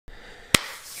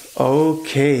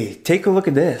Okay, take a look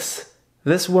at this.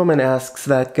 This woman asks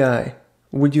that guy,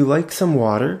 "Would you like some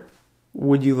water?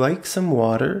 Would you like some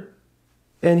water?"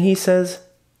 And he says,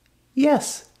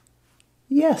 "Yes,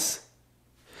 yes."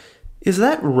 Is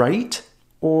that right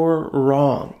or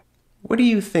wrong? What do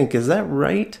you think? Is that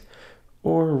right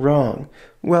or wrong?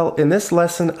 Well, in this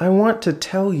lesson, I want to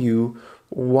tell you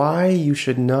why you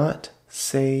should not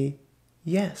say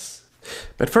yes.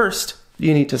 But first,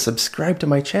 you need to subscribe to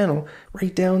my channel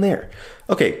right down there.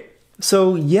 Okay,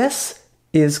 so yes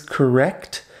is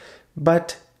correct,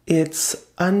 but it's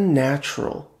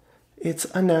unnatural. It's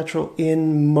unnatural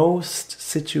in most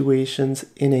situations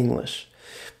in English.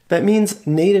 That means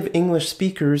native English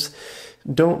speakers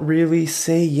don't really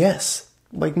say yes.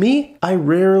 Like me, I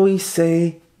rarely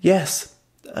say yes.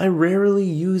 I rarely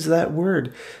use that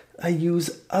word. I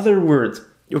use other words.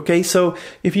 Okay, so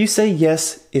if you say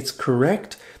yes, it's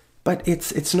correct, but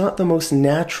it's not the most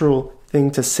natural thing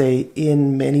to say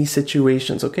in many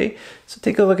situations, okay? So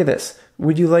take a look at this.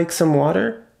 Would you like some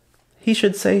water? He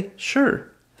should say,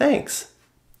 "Sure, thanks."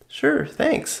 Sure,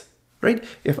 thanks, right?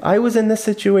 If I was in this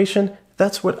situation,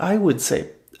 that's what I would say.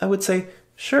 I would say,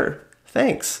 "Sure,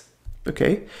 thanks."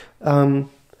 Okay.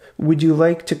 Would you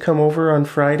like to come over on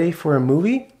Friday for a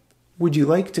movie? Would you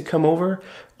like to come over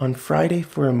on Friday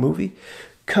for a movie?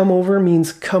 Come over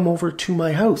means come over to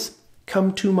my house.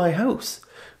 Come to my house.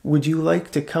 Would you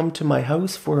like to come to my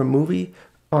house for a movie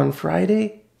on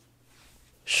Friday?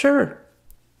 Sure.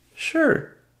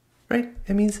 Sure. Right?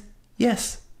 That means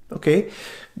yes. Okay.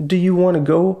 Do you want to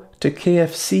go to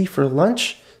KFC for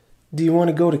lunch? Do you want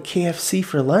to go to KFC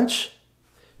for lunch?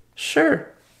 Sure.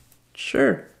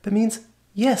 Sure. That means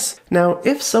yes. Now,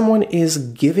 if someone is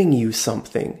giving you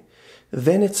something,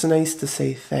 then it's nice to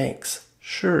say thanks.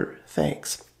 Sure,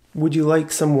 thanks. Would you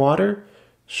like some water?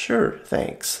 Sure,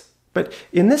 thanks. But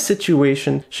in this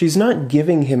situation, she's not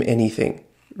giving him anything,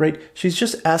 right? She's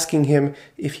just asking him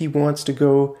if he wants to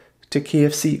go to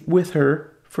KFC with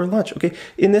her for lunch, okay?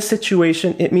 In this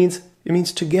situation, it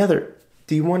means together.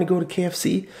 Do you want to go to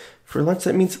KFC for lunch?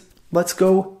 That means let's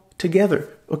go together,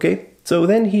 okay? So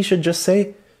then he should just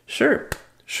say, sure,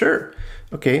 sure,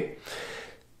 okay?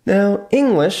 Now,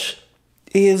 English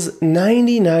is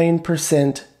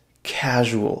 99%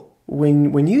 casual.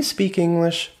 When you speak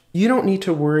English, you don't need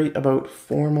to worry about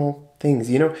formal things.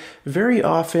 You know, very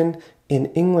often in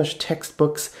English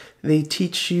textbooks, they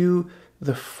teach you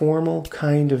the formal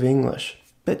kind of English.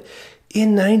 But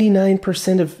in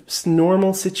 99% of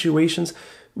normal situations,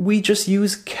 we just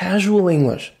use casual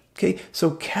English. Okay,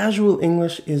 so casual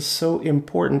English is so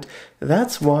important.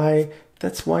 That's why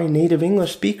native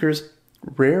English speakers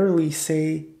rarely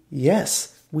say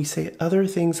yes. We say other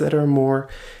things that are more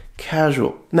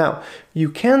casual. Now, you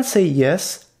can say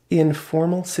yes in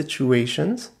formal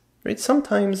situations, right?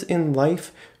 Sometimes in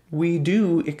life, we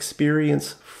do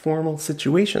experience formal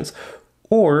situations.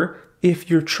 Or if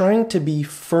you're trying to be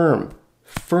firm,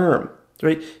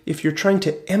 right? If you're trying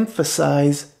to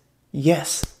emphasize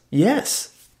yes.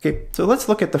 Okay, so let's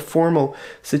look at the formal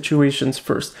situations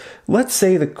first. Let's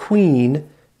say the Queen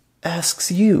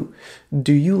asks you,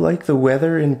 "Do you like the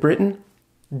weather in Britain?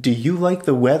 Do you like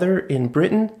the weather in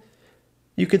Britain?"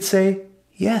 You could say,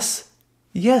 yes,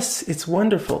 it's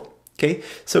wonderful. Okay,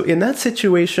 so in that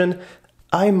situation,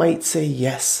 I might say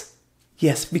yes,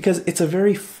 because it's a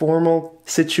very formal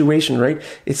situation, right?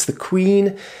 It's the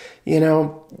Queen, you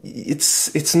know,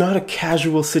 it's not a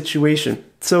casual situation.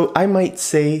 So I might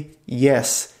say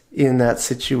yes in that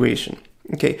situation.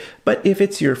 Okay, but if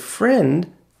it's your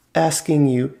friend asking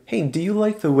you, "Hey, do you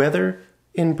like the weather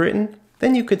in Britain?"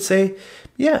 Then you could say,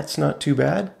 "Yeah, it's not too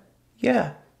bad.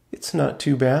 Yeah, it's not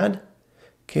too bad."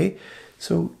 Okay,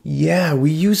 so yeah,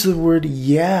 we use the word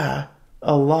yeah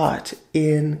a lot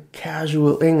in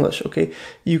casual English. Okay,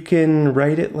 you can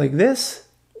write it like this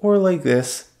or like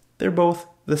this. They're both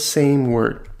the same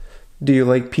word. Do you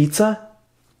like pizza?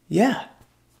 Yeah,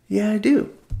 I do.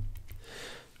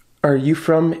 Are you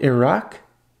from Iraq?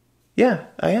 Yeah,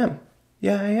 I am.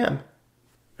 Yeah, I am.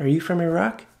 Are you from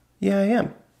Iraq? Yeah, I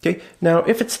am. Okay, now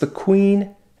if it's the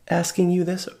Queen asking you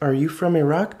this, "Are you from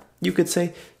Iraq?" you could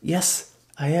say, "Yes,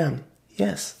 I am.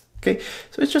 Yes." Okay,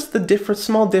 so it's just the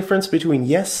small difference between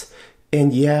yes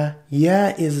and yeah.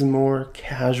 Yeah is more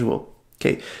casual.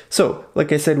 Okay, so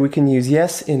like I said, we can use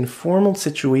yes in formal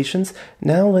situations.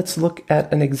 Now let's look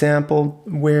at an example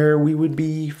where we would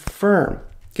be firm.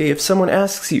 Okay, if someone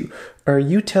asks you, "Are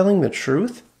you telling the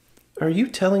truth? Are you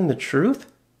telling the truth?"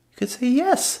 You could say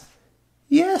yes.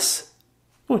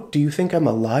 What, do you think I'm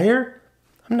a liar?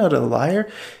 I'm not a liar.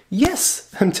 Yes,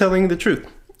 I'm telling the truth.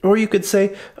 Or you could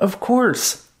say, of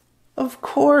course.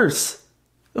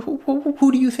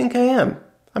 Who do you think I am?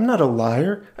 I'm not a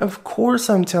liar. Of course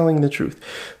I'm telling the truth.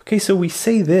 Okay, so we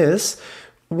say this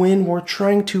when we're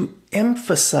trying to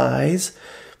emphasize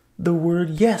the word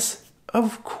yes.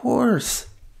 Of course.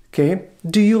 Okay,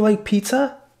 do you like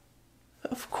pizza?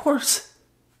 Of course.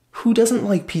 Who doesn't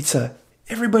like pizza?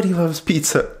 Everybody loves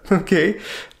pizza. Okay,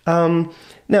 now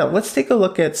let's take a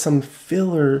look at some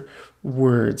filler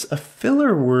words. A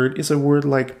filler word is a word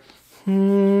like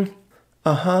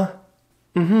uh-huh,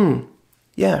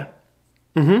 yeah,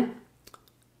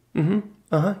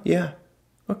 yeah,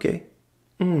 okay,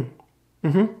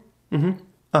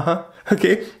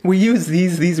 okay. We use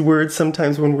these words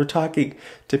sometimes when we're talking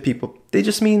to people. They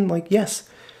just mean like yes,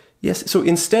 yes. So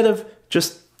instead of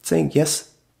just saying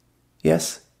yes,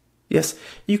 yes, yes,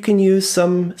 you can use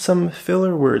some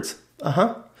filler words.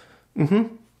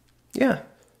 Yeah,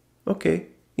 okay.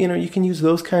 You know, you can use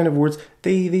those kind of words.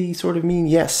 They sort of mean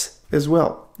yes as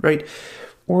well, right?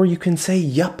 Or you can say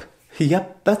yup.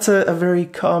 Yup, that's a very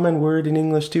common word in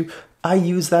English too. I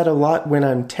use that a lot when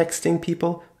I'm texting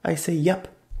people. I say yup.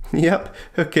 Yep,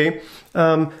 okay.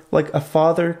 Like a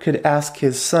father could ask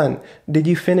his son, did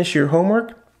you finish your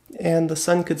homework? And the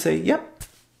son could say, yep,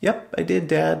 I did,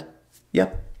 Dad.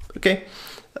 Yep, okay.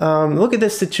 Look at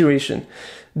this situation.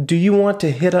 Do you want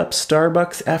to hit up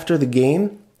Starbucks after the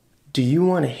game? Do you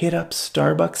want to hit up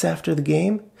Starbucks after the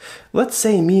game? Let's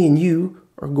say me and you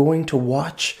are going to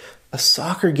watch a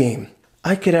soccer game.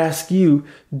 I could ask you,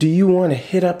 do you want to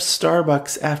hit up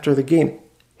Starbucks after the game?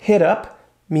 Hit up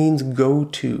means go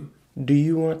to. Do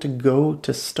you want to go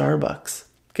to Starbucks?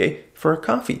 Okay, for a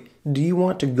coffee. Do you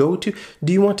want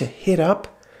to hit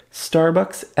up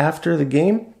Starbucks after the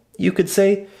game? You could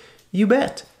say, you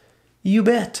bet. You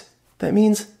bet. That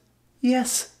means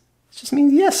yes. It just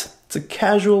means yes. It's a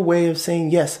casual way of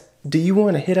saying yes. Do you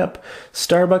want to hit up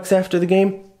Starbucks after the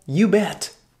game? You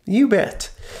bet. You bet.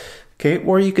 Okay,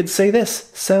 or you could say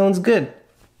this. Sounds good.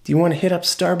 Do you want to hit up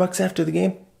Starbucks after the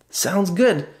game? Sounds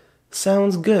good.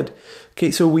 Sounds good.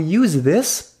 Okay, so we use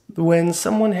this when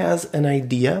someone has an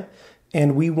idea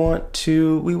and we want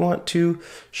to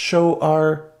show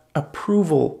our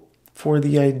approval for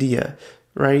the idea,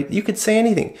 right? You could say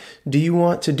anything. Do you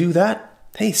want to do that?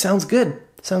 Hey, sounds good.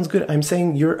 Sounds good. I'm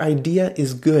saying your idea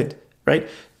is good, right?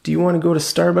 Do you want to go to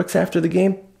Starbucks after the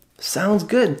game? Sounds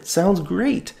good. Sounds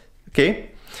great. Okay?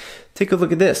 Take a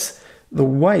look at this. The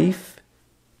wife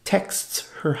texts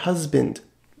her husband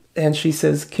and she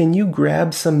says, can you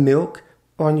grab some milk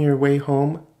on your way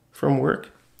home from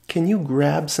work? Can you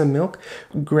grab some milk?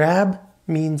 Grab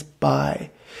means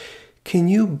buy. Can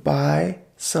you buy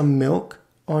some milk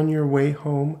on your way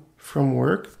home from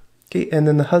work? Okay, and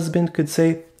then the husband could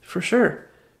say, for sure,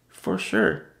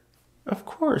 of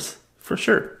course, for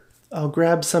sure. I'll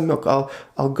grab some milk.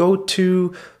 I'll go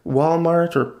to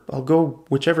Walmart or I'll go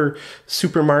whichever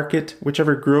supermarket,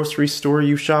 whichever grocery store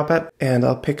you shop at, and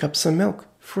I'll pick up some milk.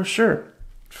 For sure.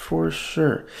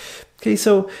 Okay,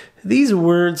 so these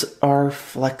words are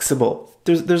flexible.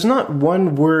 There's not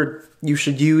one word you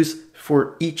should use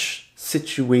for each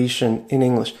situation in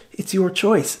English. It's your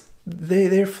choice.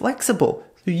 They're flexible.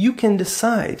 So you can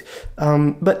decide.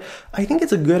 But I think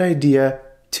it's a good idea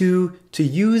to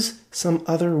use some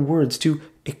other words, to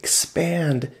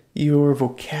expand your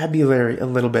vocabulary a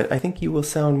little bit. I think you will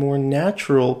sound more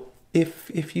natural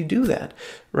if you do that,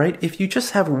 right? If you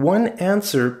just have one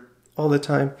answer all the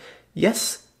time,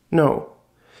 yes, no,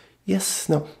 yes,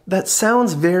 no, that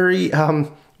sounds very,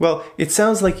 well, it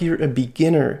sounds like you're a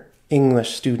beginner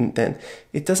English student then.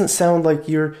 It doesn't sound like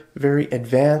you're very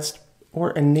advanced or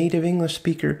a native English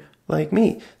speaker like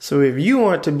me. So if you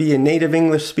want to be a native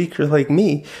English speaker like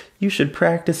me, you should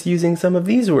practice using some of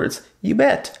these words. You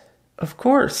bet. Of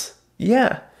course.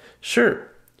 Yeah. Sure.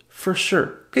 For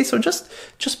sure. Okay, so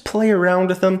just play around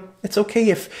with them. It's okay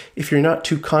if you're not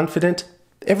too confident.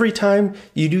 Every time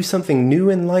you do something new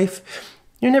in life,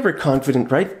 you're never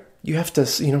confident, right? You have to,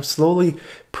 slowly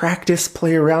practice,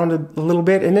 play around a little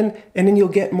bit, and then you'll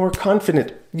get more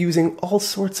confident using all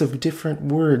sorts of different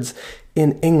words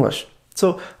in English.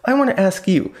 So I want to ask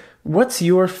you, what's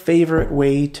your favorite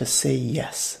way to say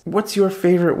yes? What's your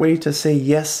favorite way to say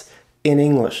yes in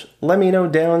English? Let me know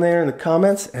down there in the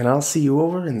comments, and I'll see you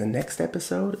over in the next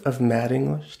episode of Mad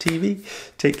English TV.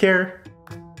 Take care.